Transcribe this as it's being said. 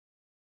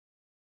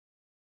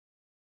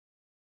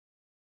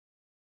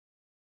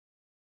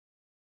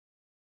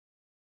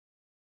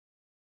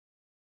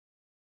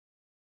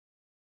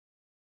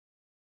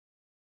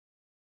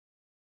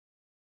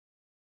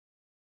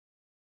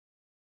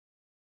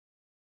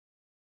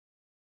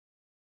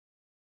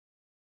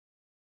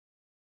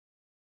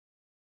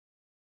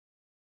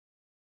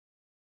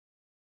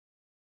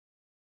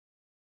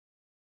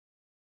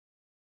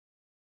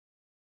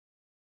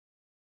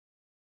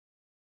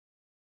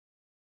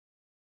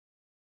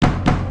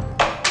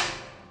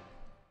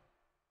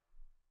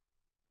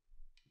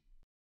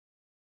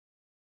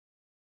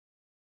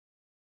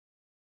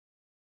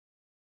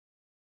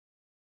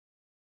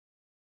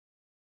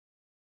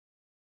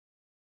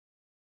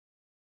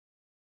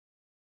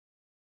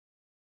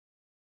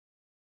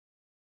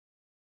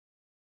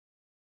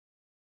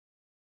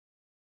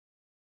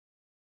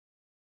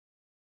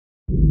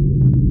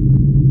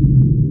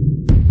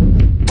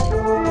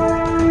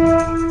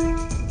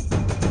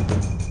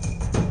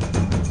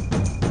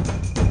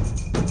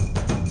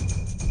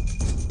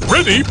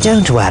ready.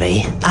 Don't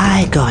worry,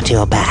 I got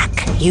your back.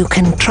 You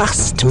can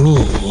trust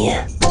me.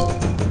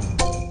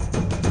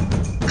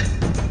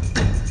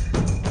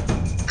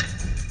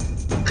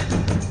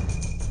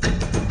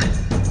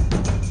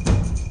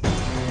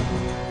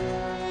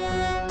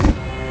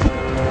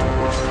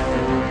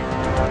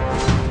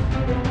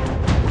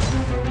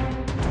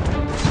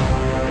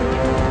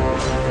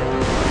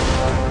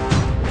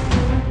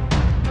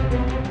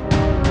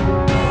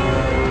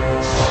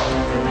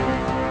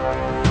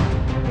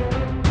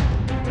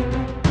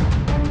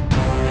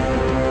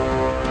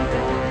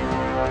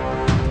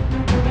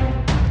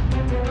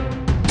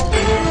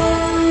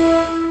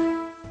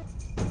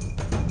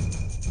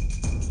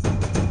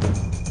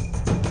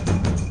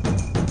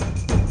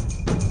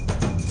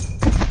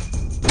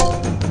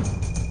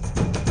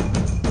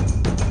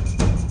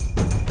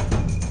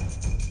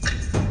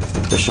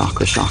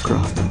 The chakra.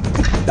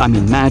 I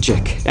mean,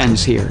 magic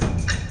ends here.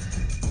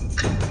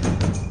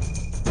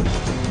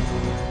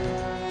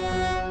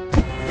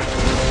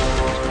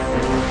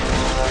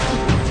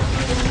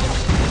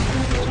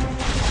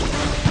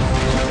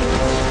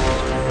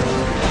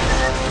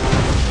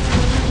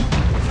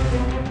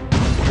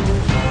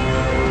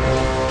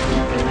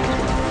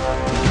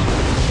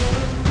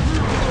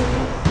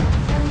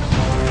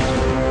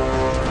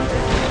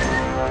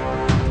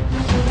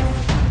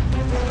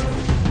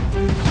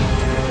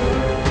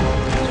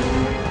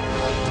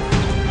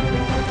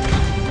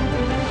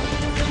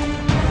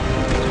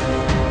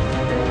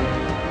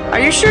 Are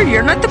you sure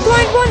you're not the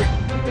blind one?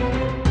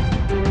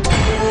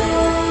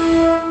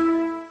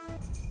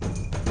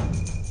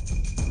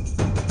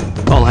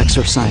 I'll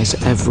exercise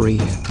every...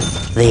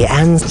 The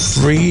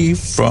answer. Free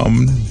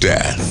from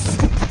death.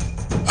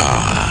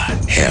 Ah,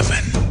 heaven.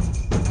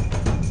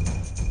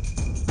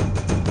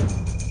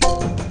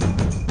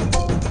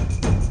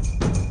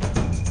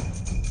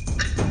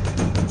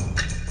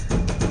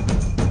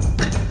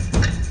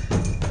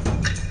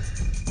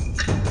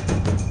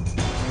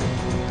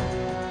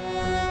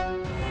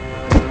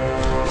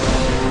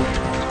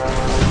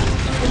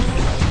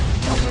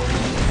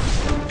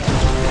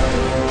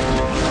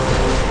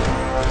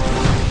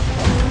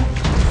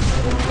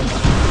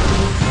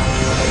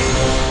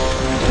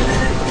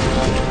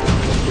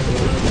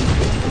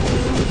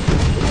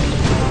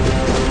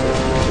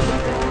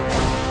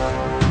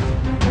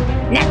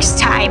 Next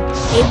time,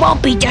 it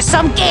won't be just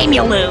some game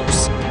you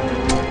lose.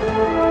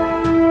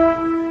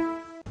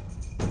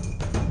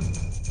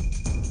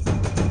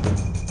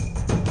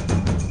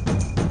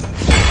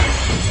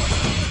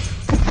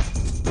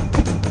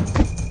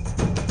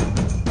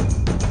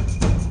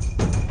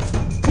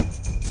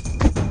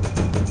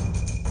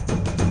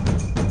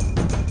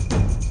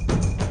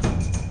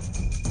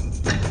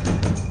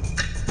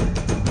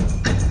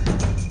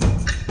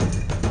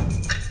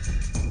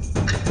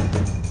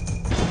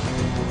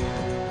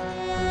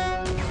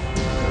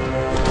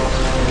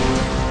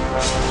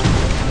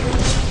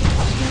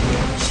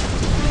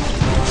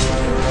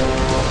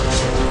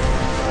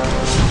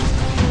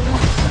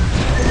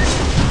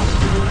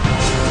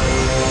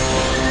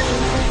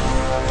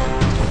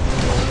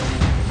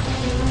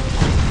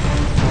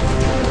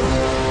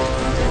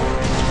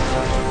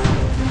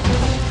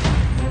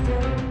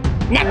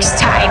 Next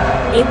time,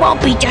 it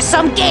won't be just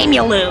some game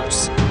you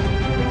lose.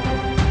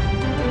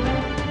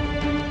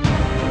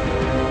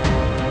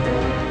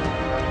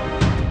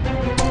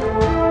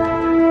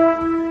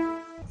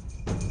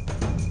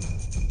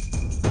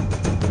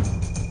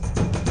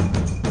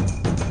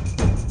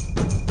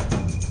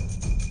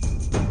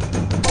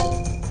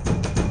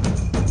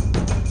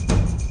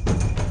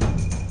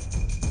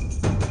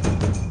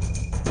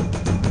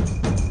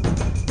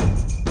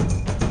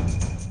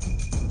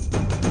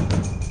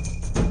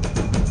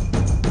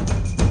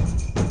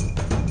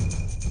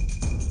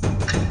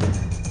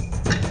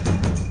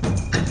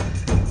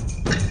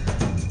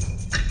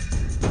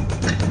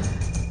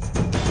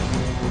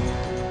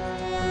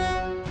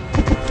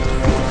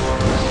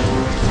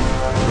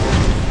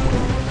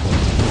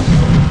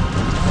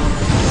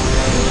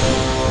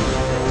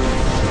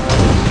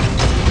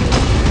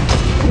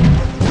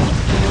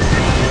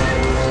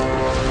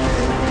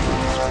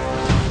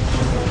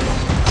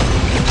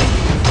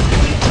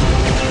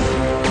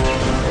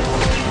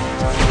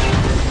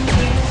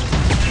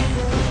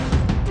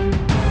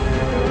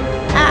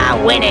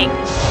 Winning.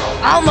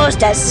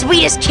 Almost as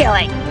sweet as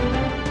killing.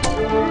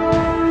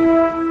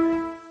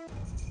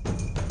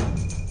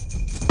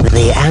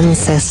 The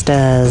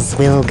ancestors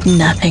will...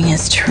 Nothing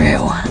is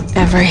true.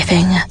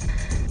 Everything...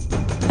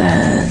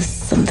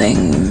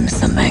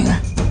 something.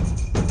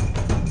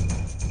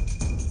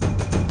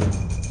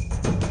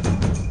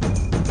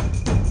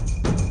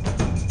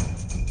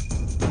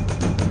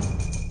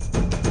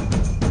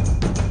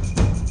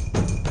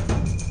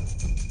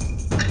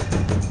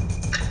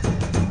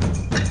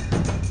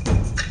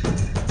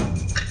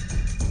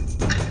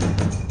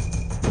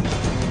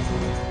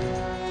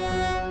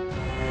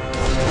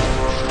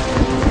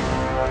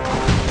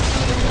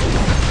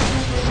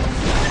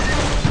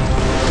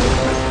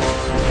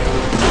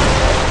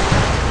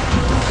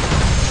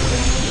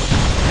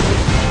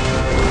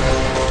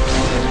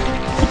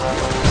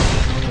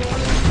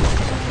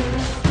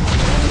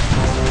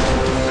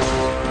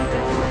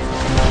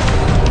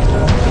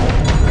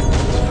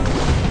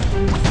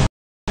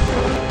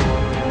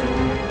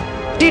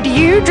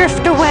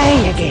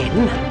 away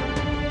again.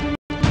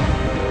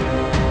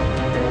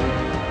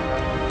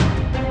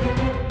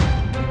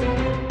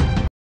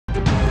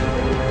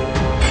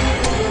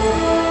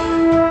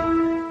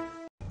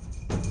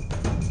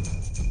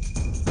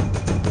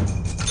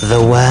 The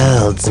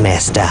world's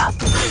messed up.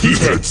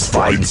 Let's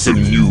find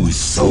some new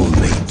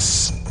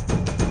soulmates.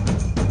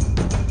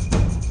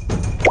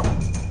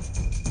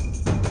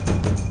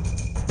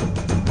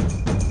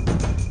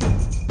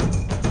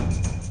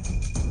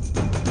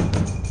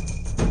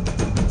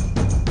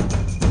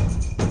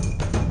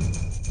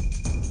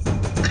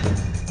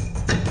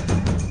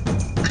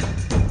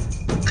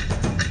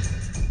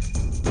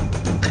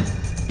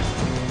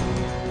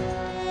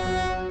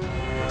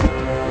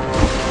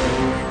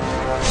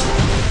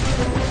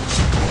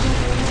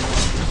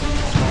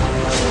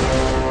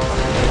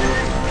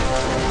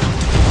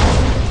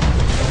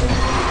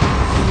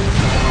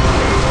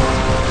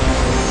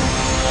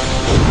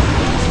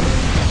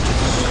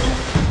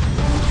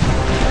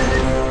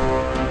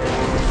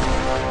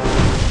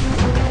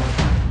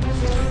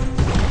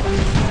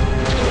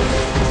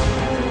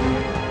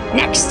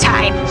 Next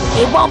time,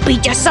 it won't be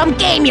just some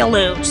game you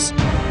lose.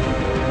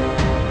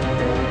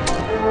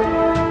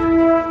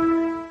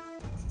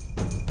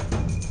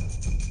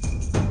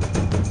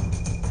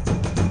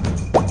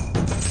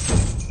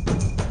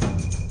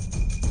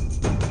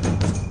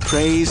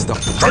 Praise the...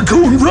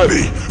 Dragoon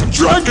ready!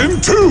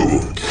 Dragon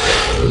 2!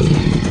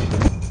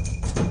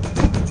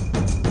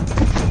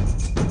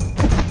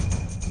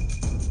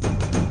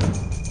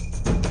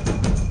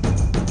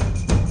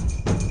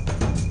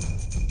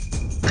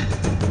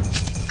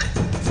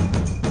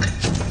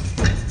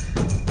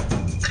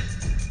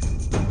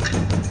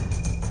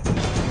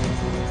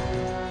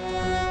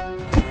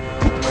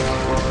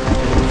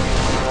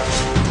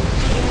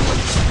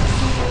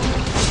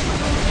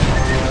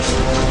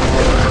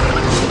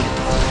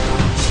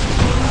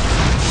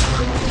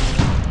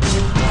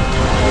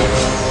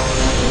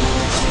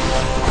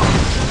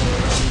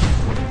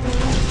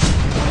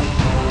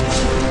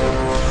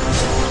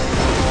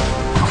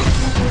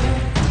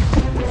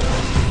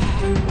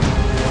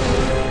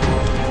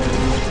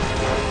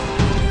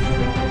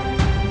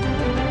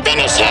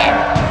 Finish him!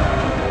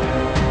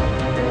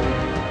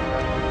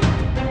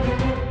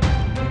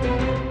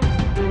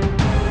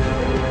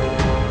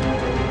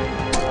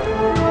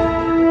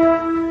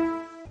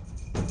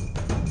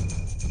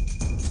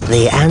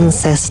 The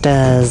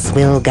ancestors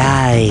will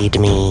guide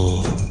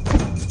me.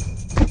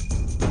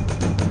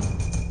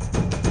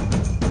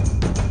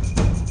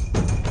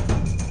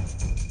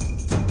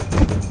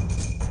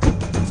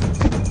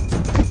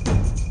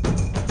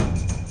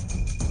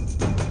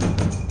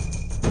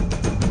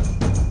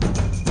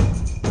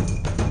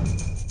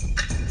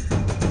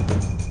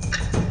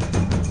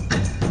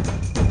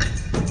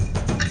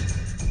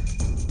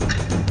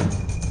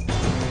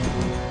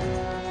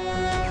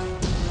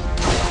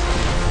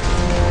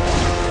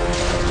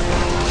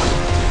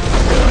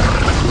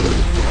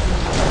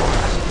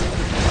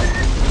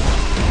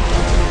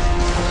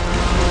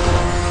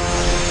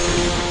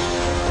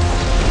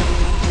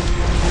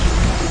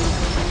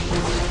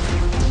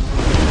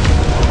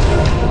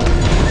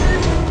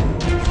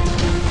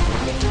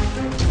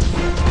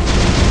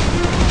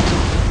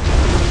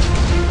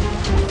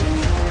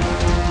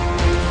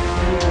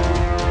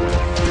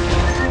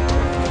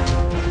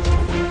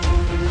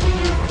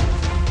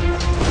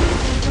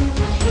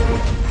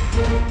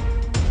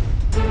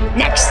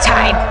 Next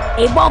time,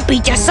 it won't be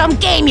just some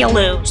game you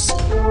lose.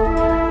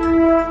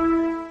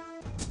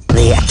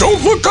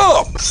 Don't look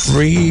up!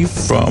 Free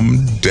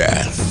from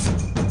death.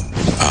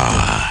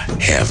 Ah,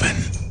 heaven.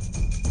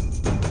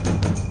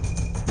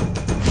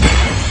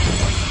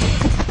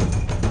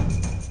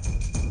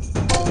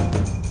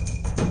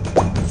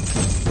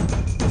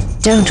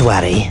 Don't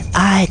worry,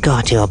 I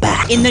got your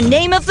back. In the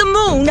name of the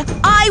moon,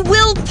 I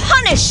will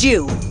punish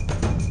you!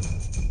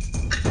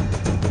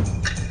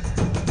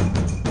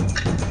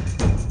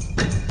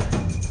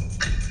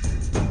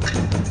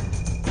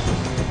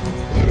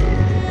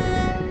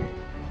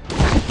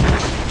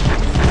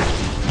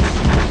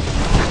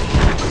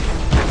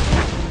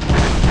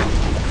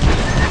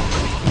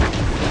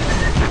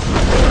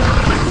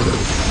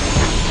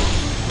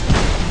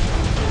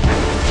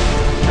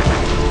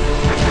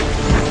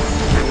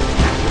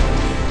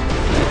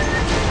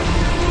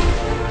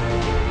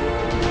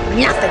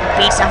 Nothing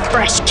beats a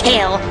fresh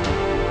kill.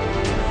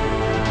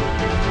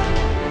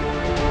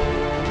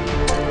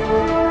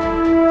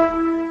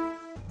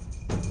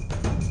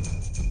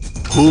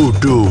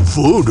 Hoodoo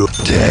voodoo.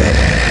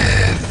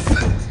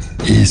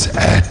 Death is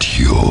at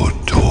your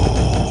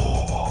door.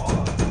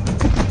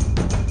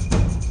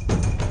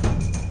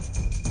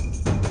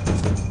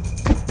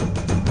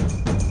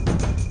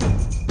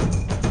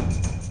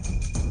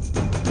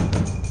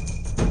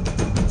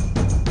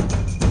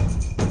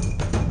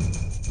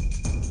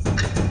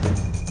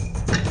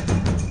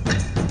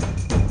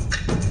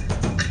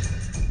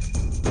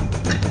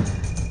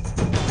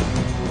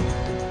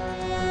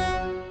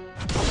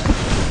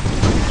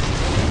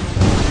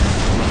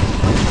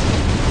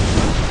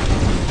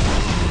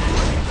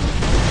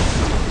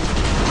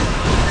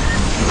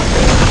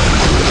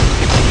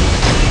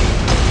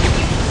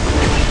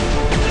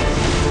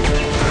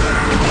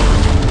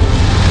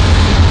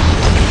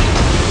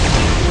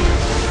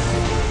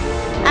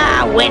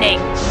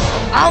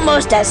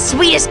 Almost as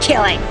sweet as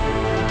killing.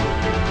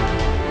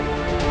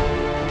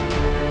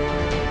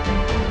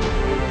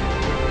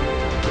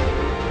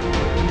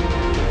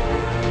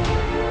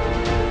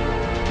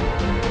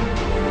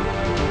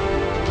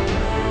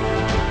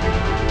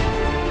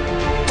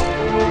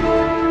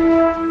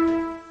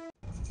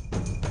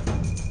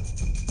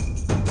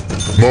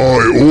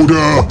 My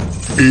order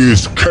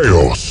is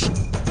chaos.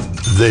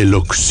 They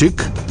look sick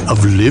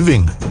of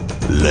living.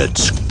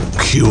 Let's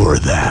cure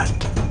that.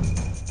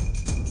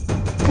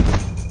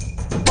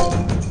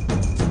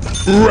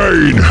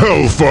 Rain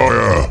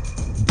hellfire!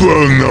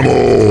 Burn them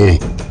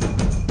all!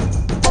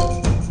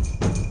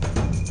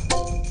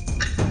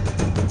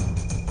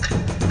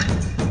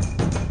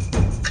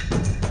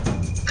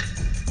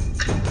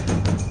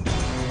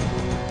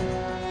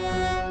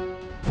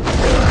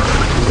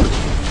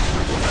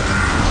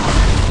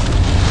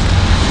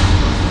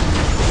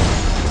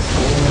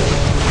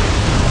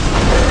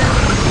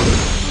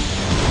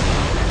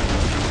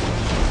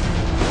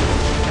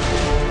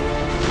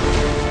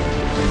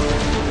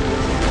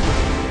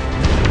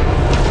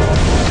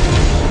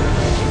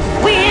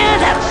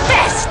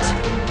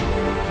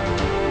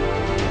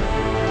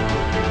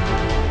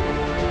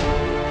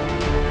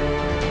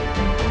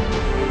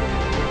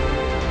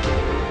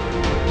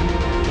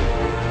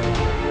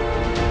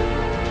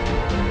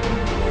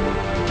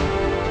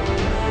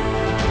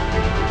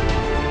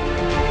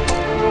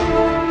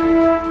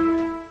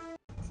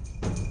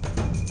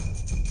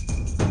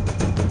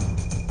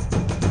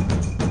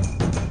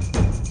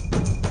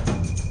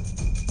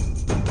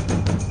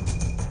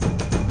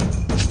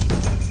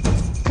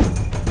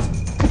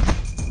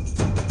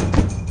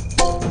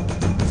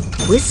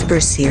 Whisper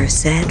Seer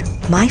said,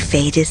 my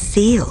fate is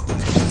sealed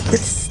with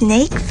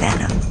snake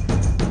venom.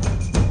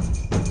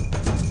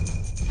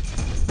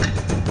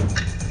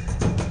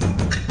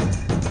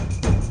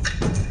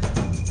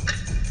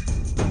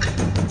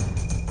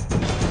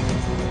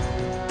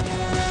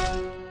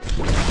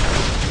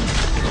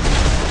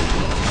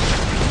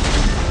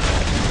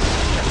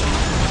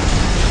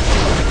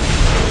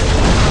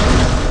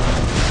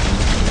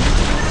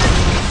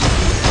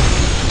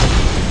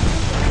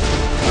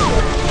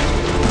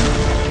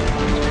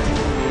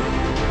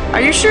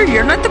 Are you sure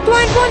you're not the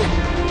blind one?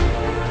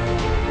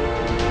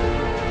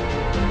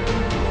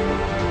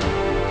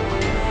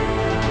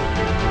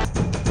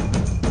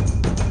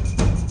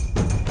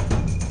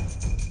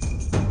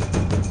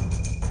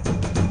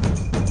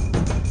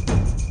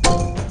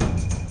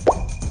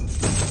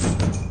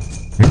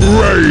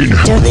 Rain!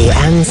 The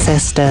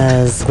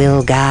ancestors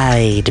will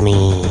guide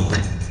me.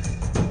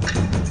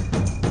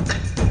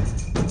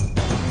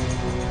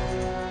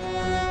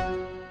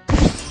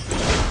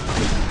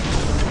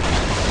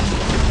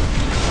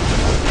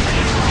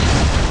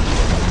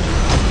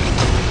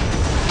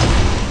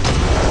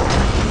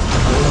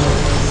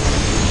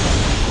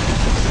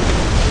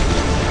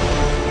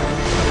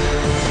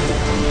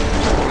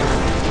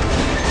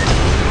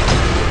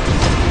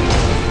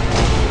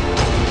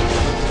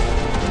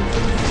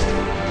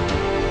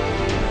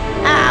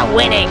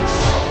 Winning.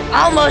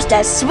 Almost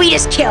as sweet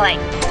as killing.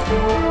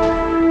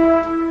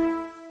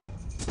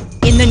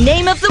 In the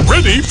name of the...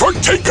 Ready for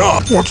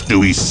takeoff! What do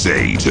we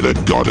say to the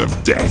god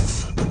of death?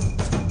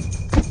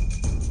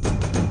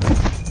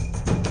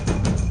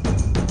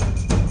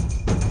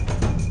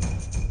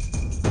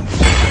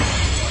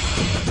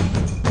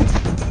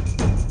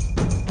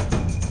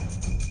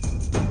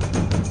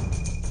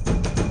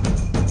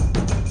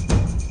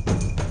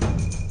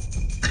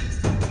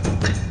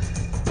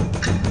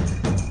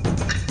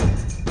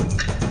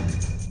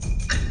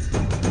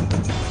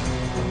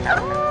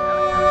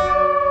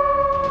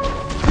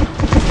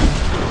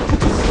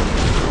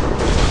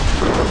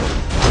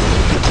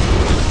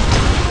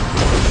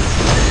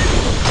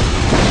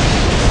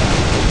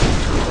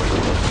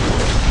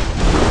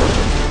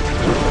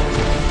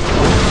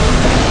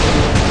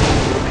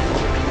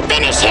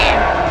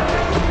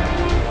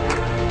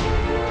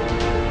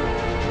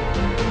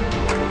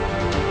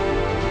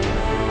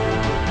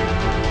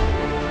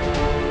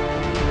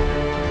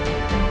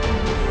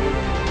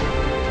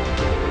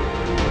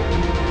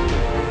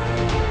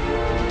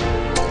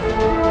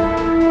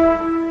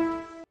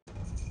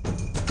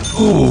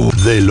 Oh,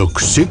 they look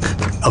sick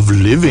of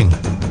living.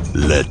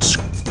 Let's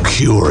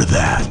cure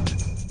that.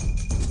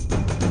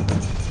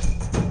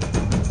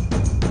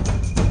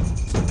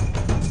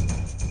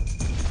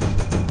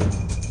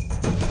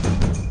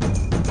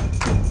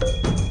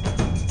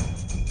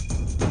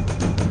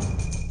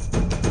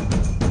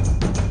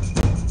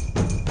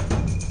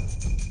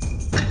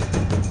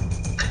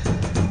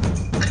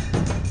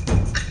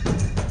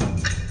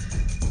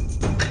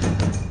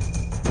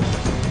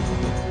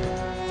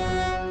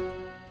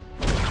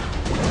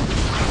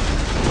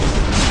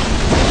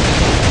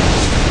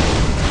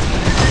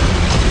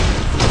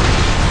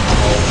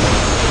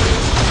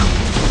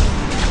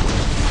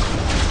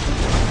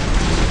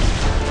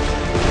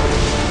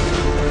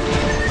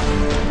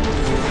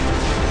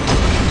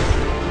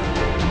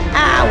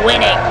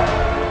 Winning.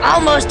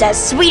 Almost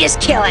as sweet as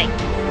killing.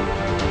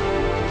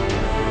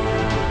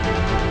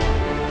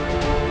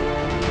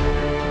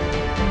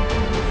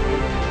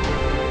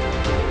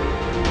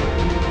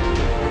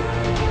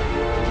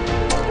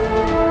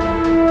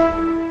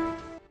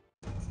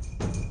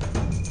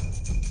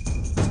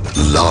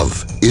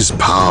 is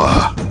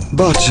power,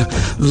 but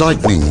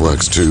lightning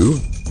works too.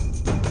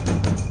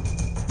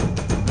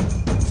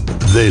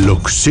 They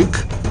look sick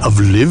of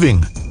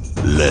living.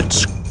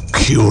 Let's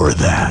cure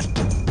that.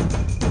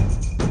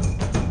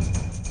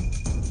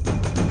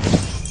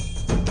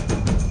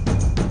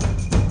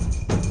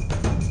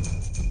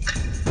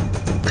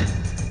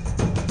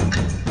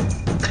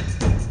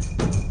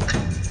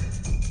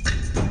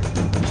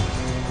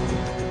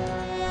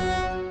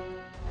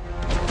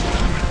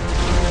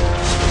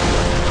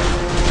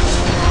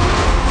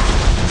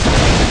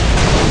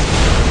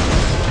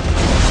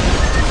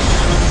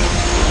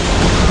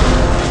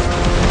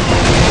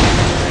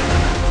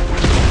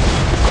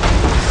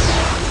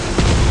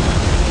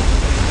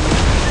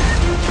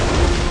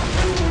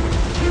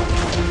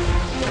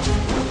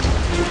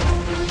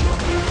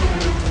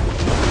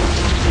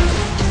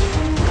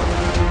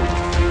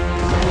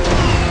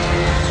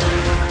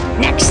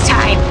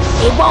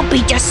 It won't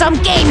be just some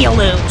game you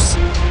lose.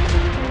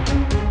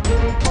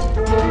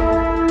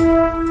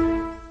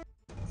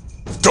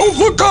 Don't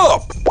look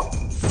up!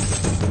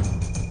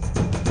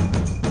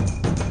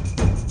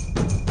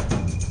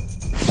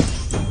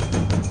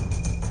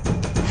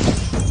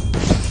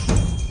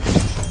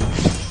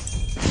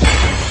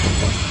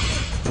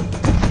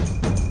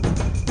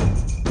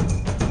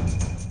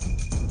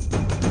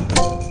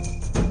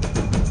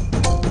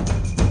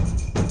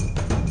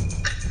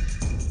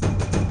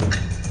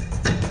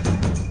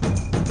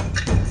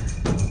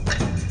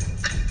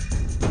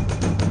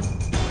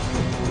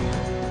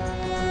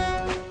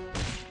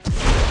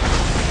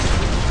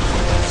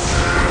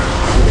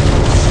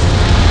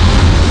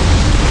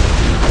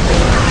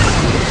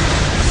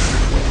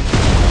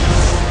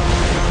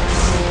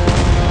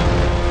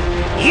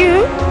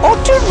 You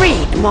ought to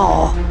read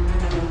more.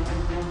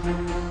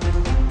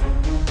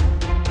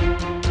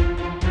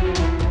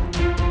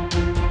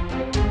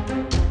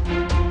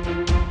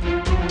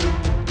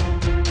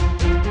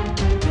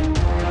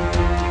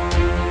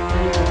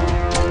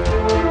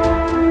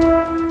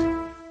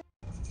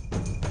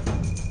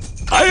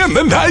 I am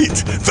the Knight,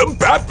 the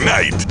Bat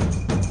Knight.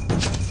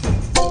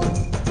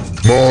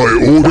 My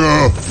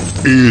order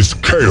is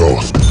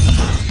chaos.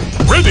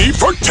 Ready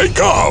for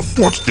takeoff!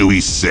 What do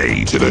we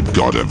say to the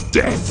God of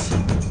Death?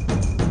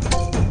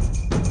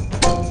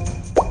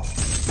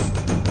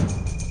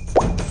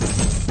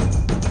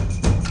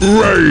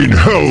 Rain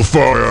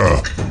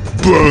hellfire!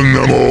 Burn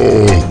them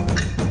all!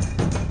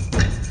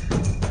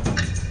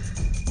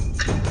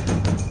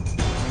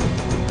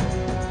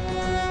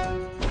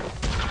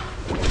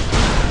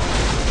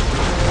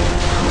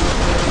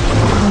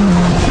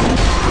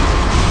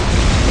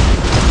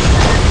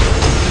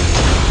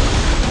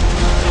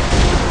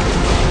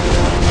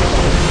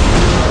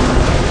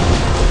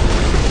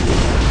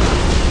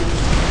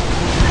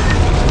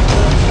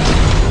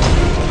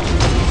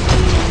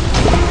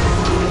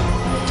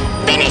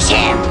 Finish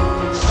him!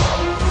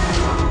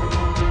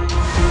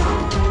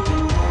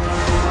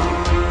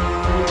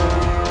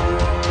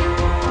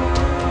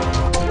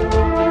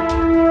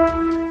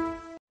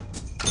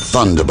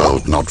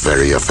 Thunderbolt not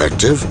very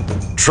effective.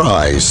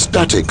 Try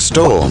Static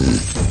Storm.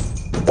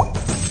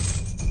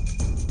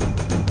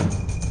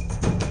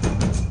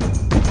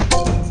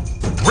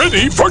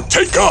 Ready for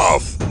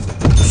takeoff!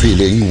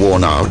 Feeling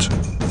worn out?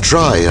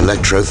 Try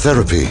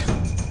Electrotherapy.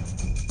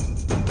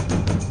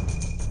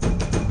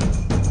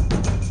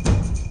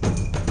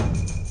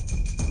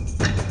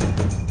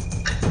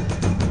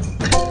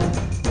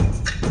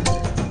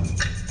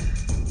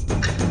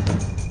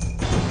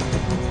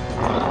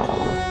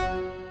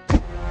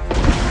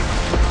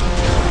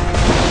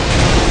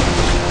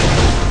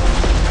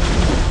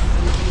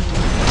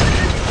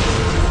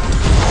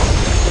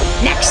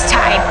 Next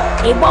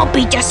time, it won't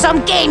be just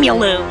some game you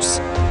lose.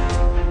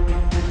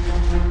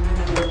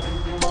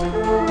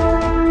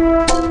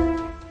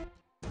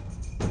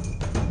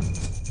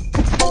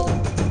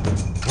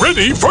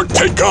 Ready for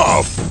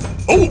takeoff!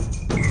 Oh,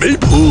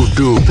 maybe...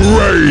 Hoodoo!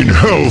 Rain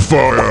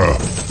hellfire!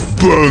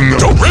 Burn them!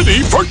 So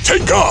ready for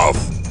takeoff!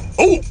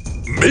 Oh,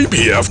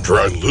 maybe after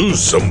I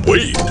lose some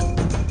weight.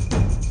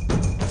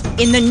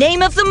 In the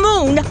name of the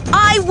moon,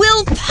 I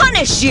will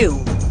punish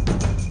you!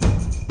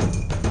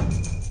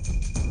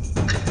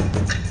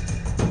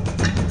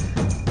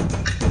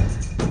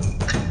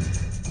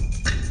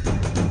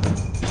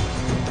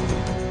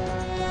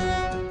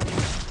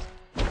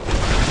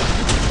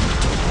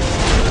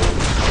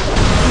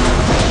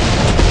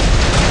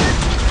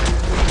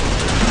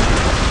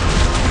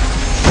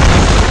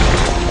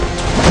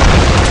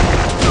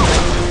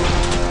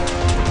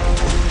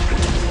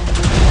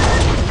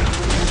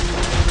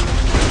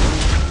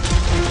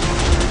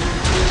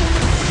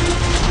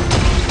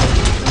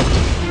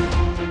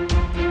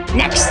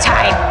 Next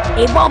time,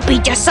 it won't be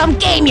just some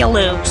game you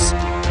lose.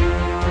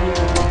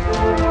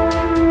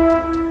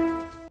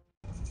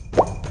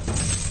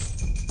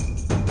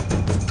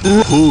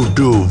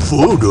 Hoodoo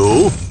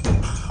voodoo?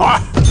 Ha!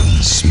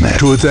 Smack.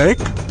 Toothache?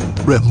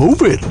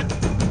 Remove it.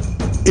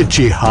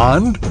 Itchy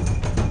hand?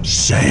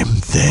 Same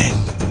thing.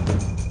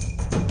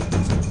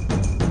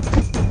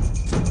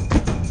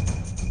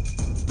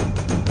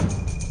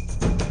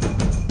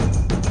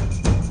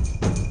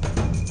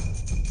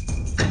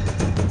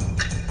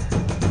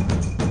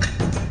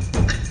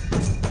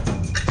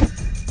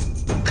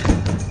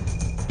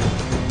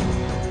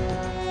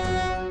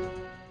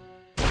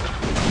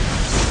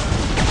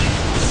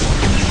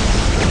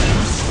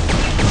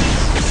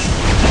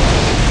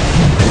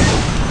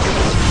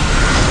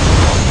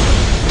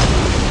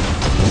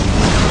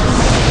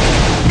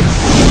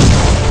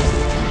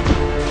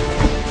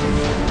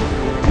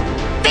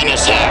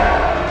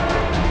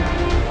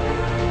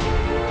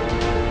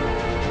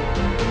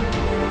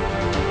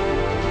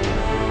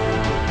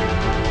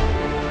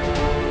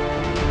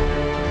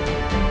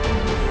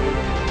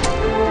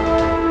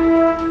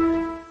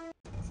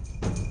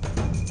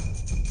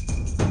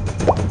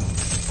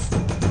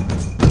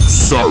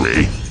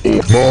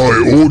 My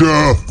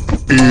order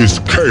is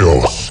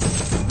chaos.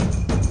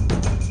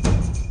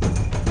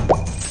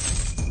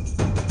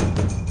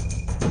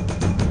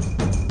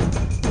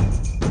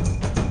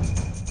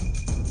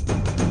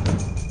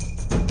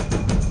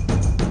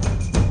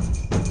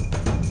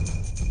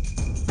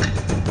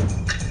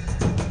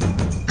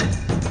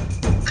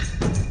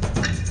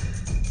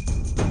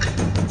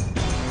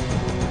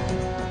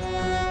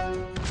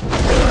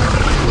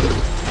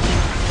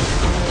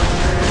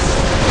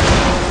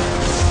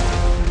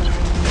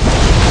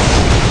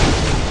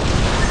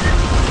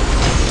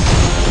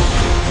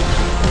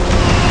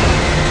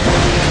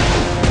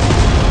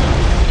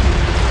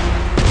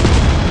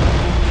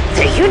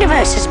 The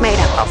universe is made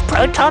up of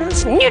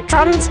protons,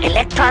 neutrons,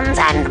 electrons,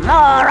 and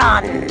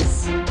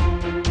morons.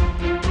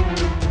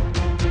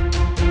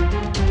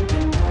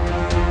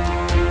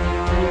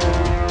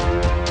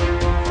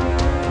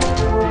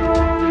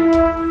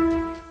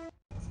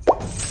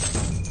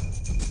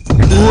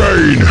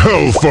 Rain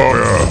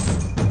hellfire!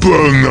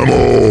 Burn them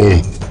all!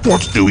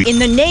 What do we... In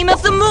the name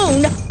of the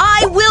moon,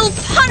 I will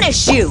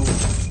punish you!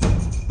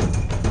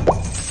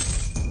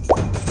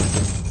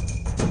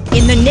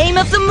 In the name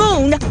of the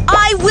moon,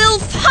 I will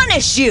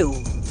punish you!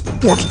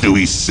 What do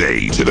we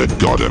say to the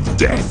god of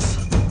death?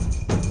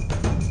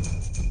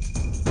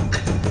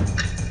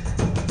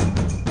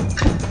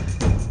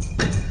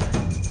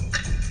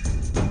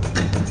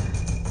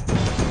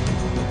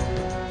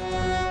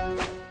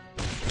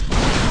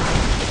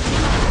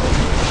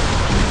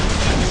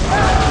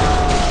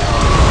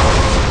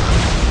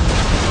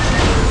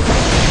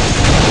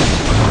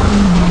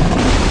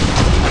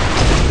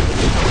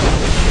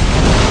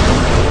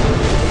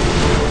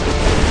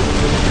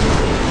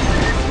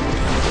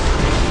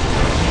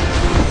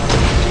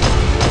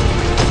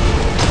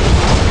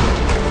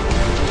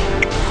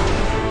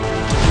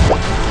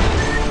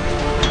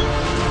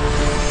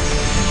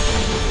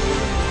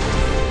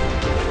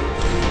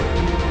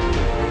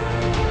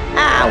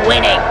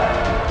 Winning.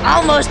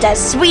 Almost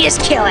as sweet as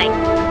killing.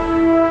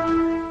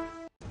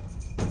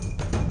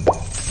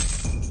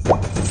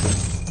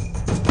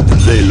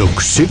 They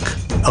look sick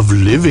of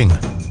living.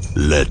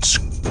 Let's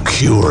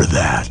cure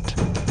that.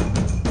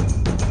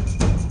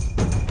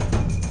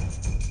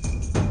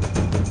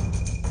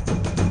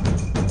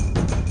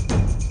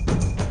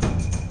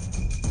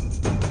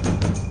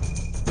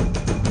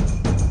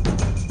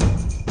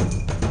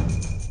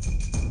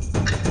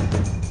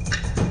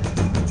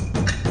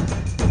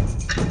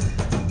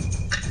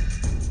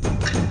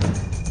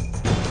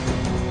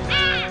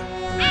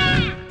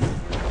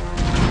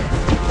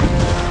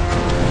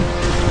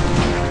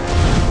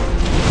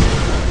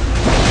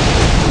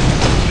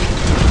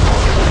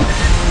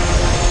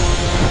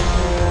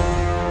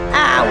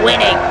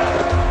 Winning.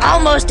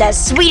 Almost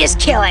as sweet as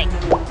killing.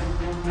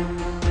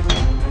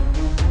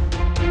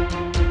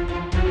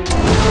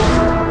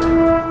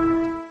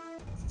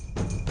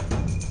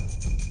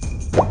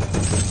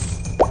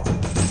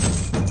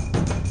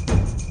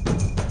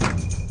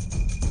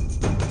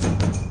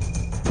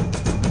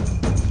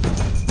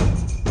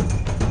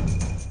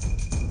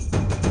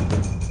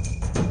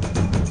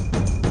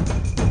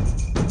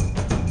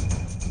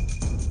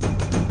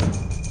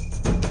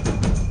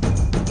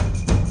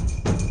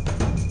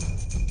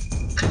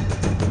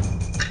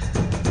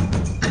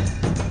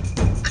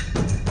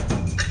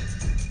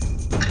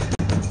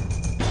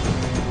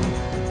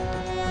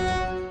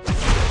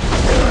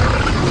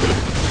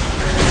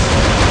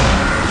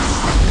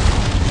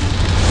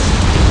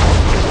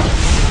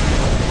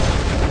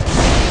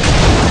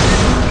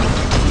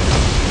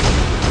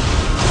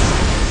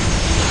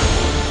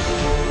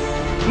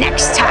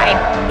 Next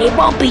time, it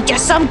won't be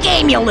just some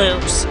game you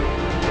lose.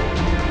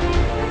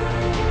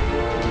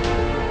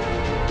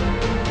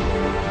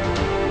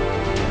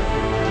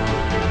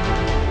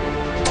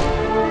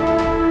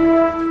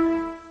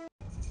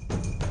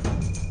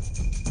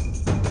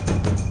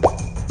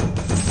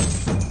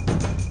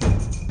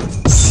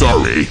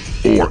 Sorry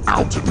or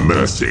out of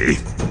mercy.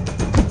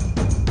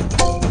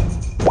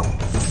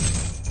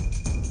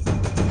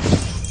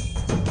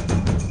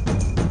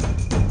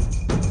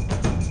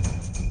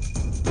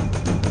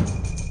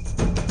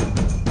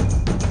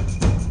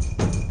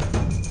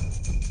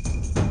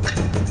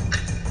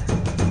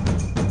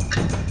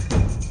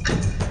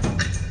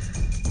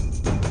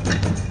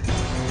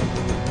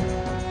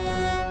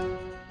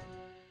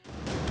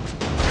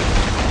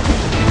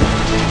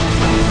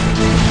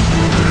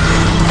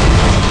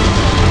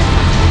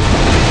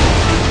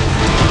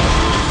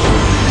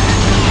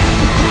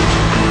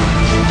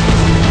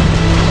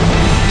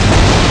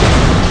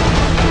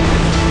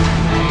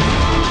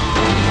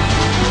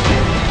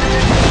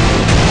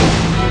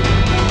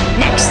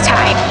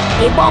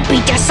 It won't be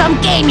just some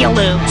game you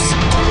lose.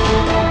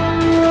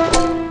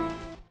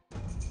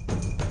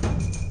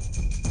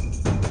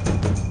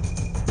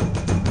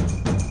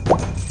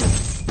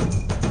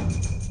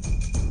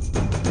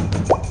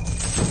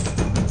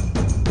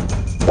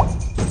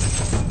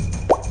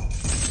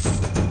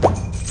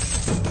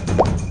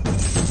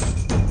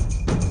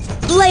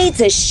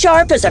 Blades as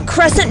sharp as a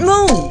crescent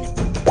moon.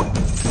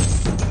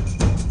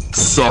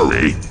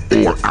 Sorry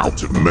or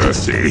out of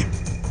mercy.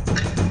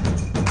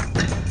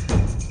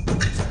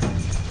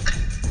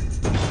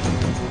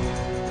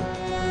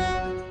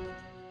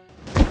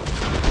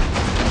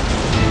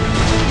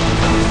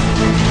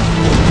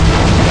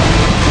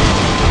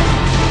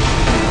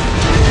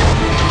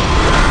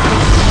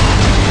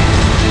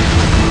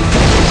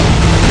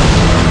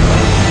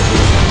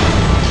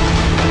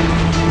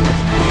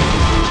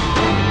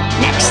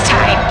 Next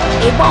time,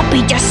 it won't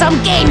be just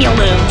some game you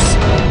lose.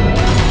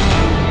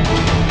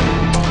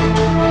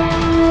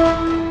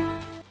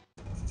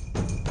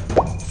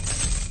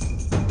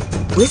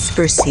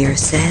 Whisper Seer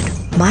said,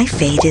 my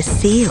fate is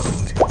sealed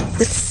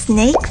with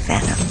snake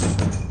venom.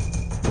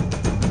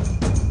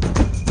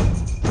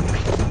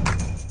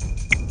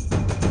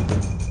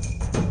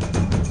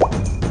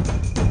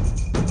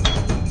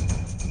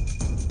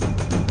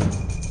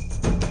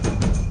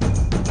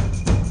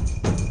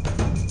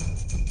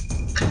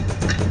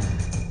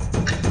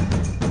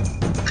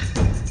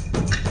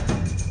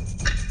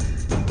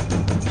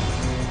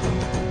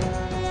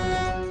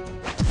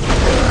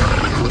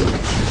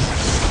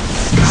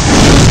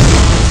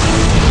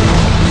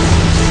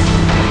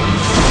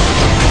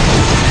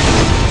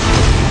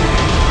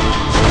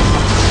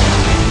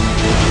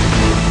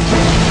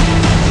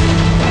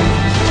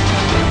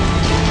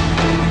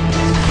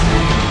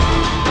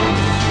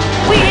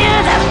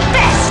 We're the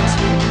best!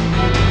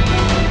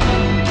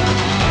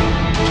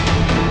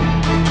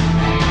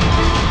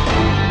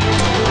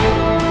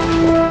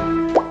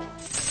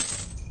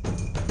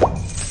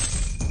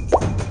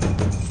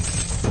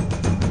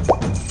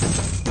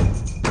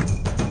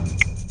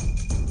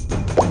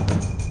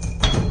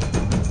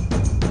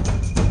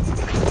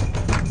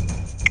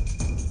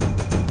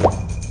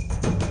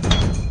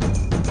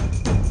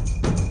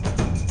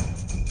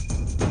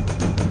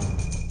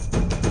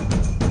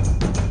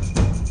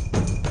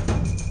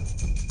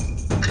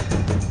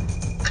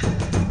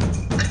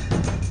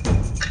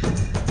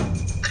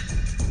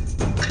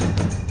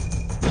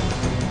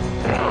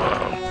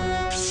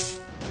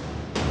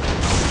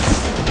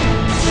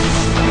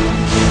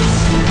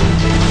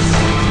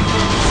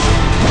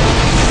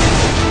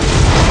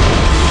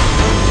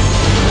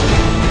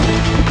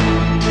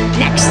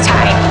 Next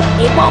time,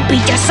 it won't be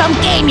just some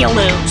game you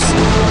lose.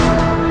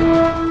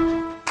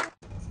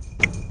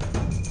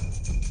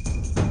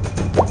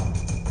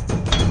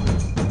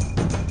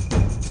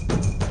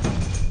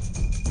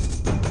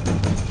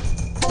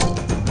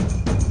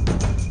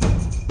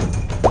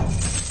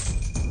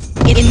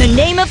 In the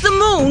name of the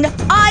moon,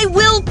 I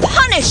will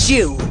punish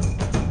you!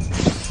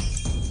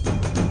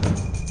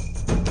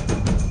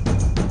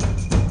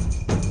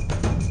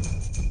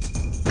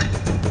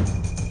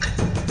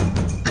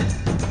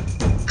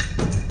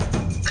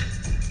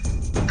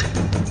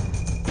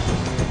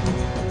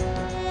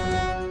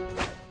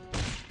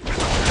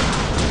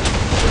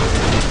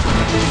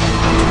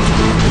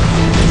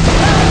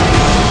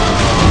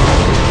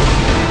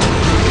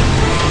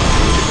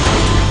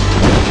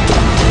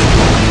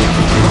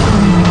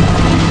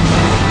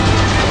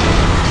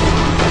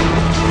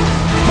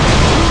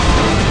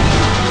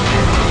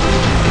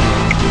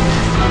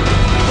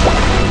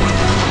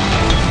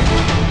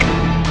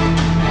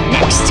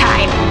 Next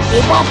time,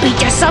 it won't be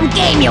just some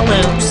game you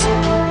lose.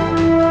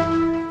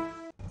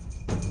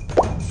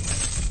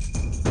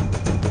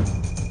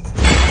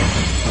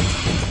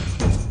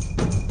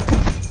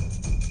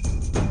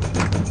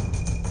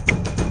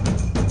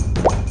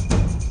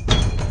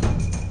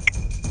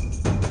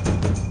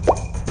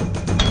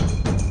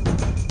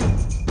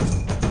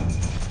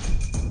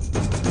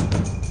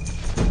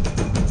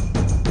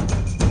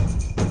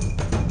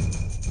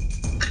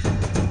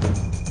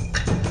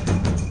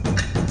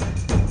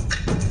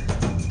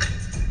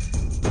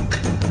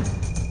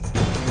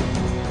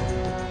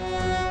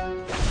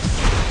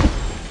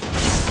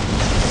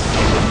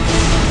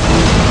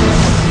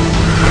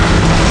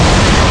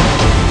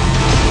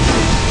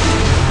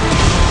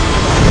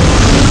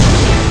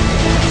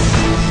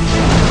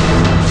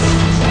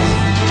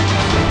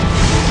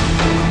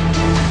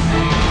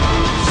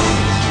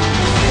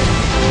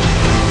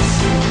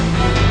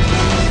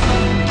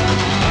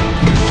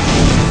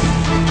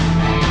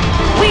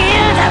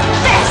 We're the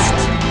best!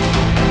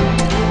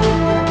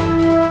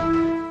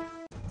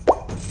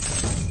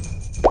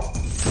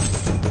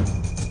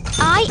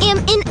 I am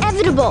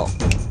inevitable.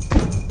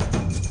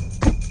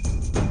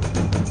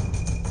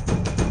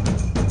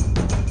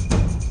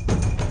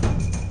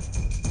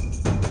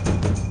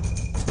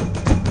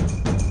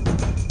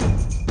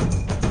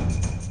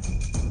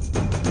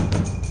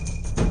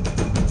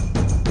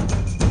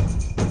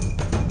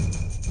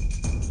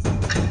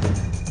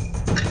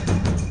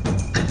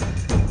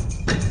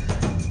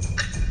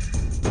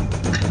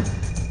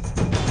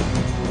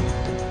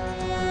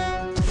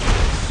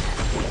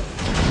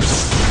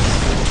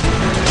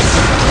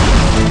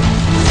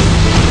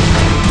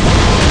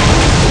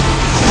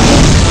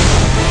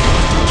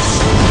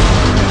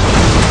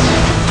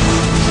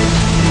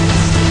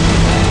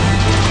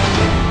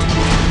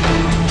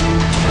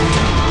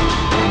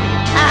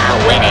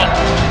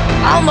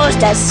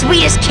 Almost as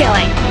sweet as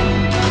killing.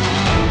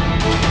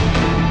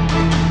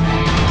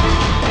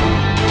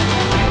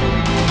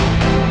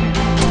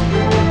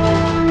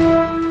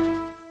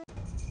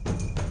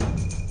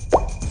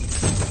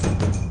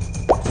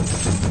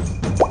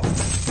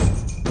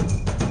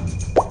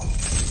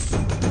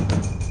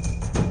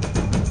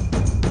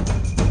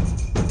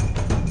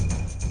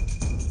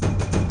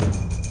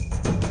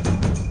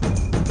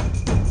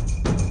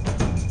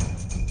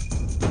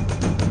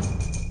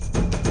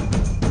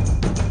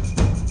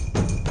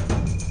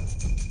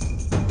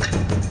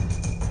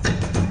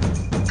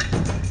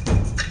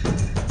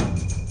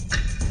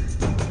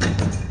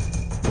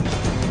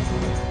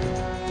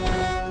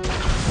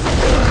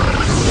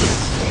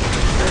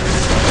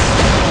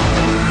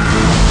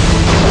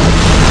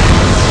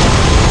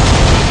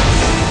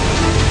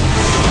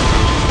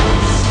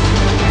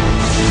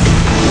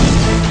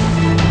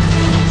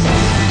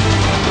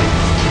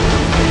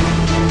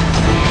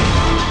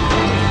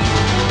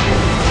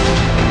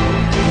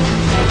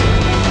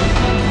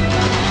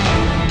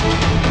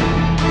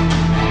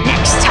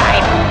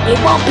 It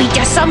won't be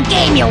just some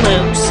game you'll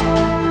lose.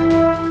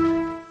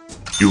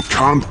 You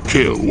can't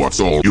kill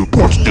what's all you.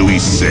 What do we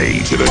say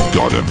to the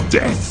god of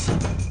death?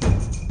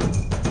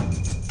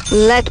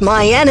 Let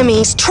my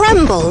enemies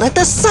tremble at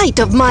the sight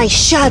of my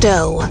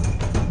shadow.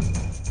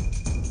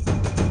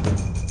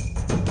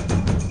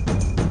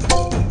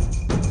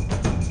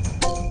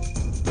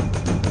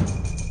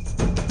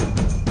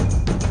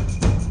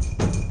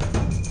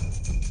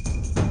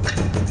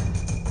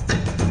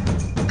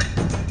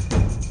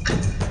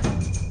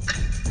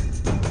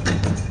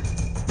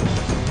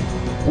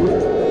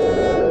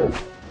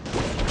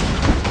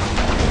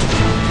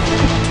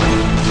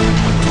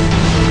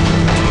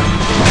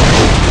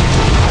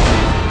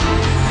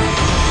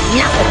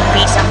 Nothing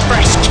beats a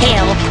fresh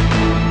kill.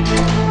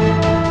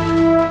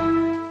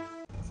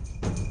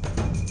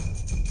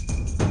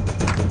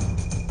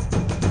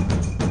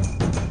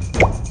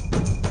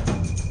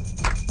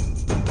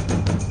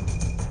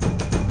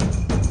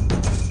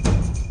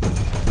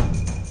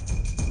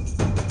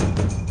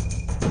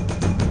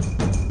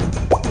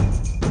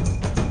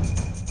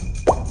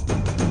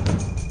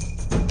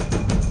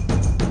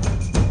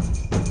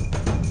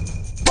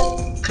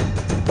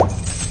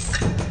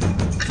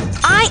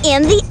 I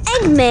am the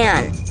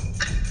Eggman.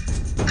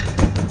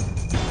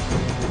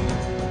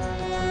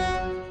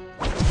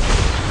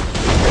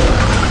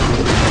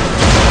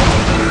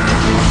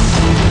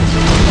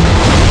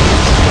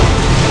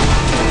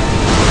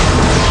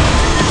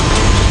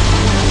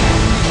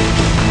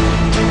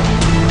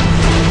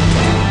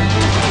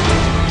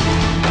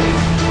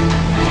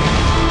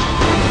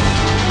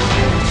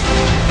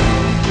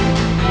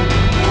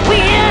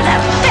 We're the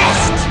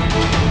best.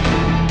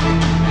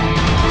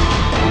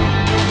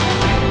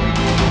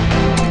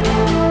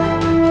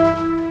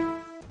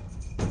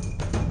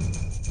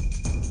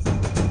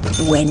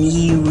 When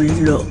you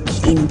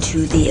look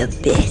into the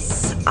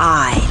abyss,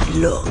 I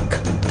look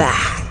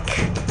back.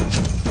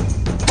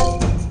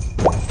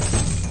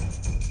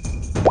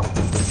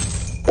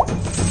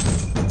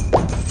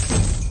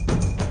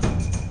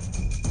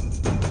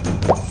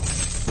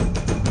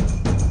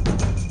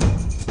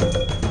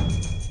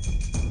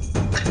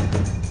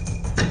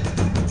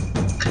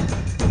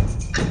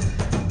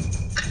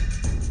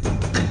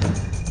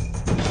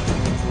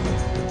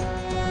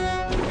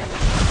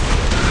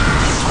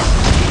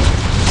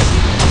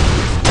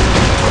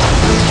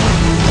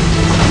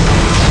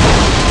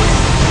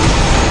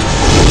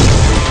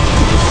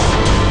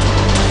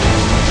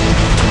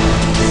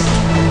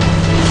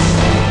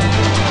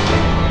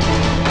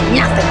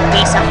 Nothing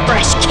beats a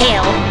fresh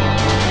kill.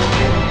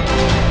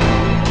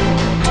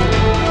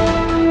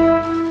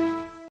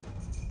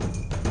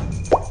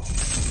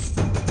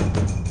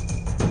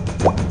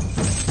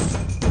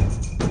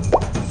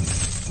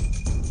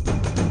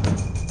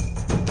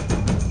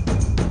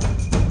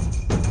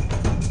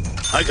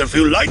 I can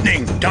feel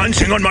lightning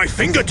dancing on my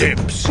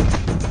fingertips.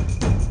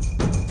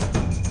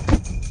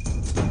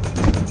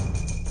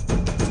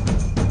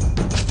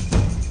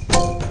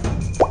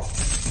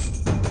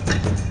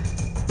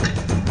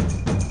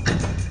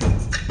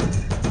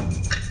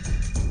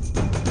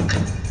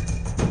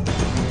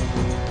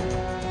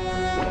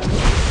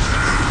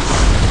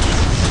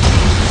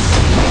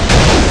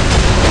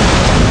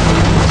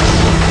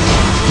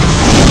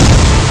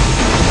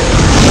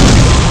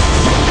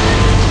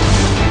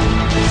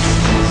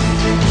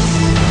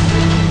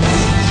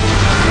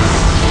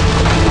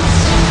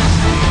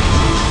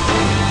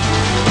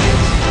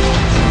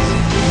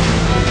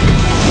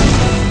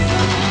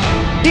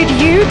 Did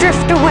you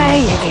drift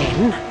away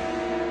again?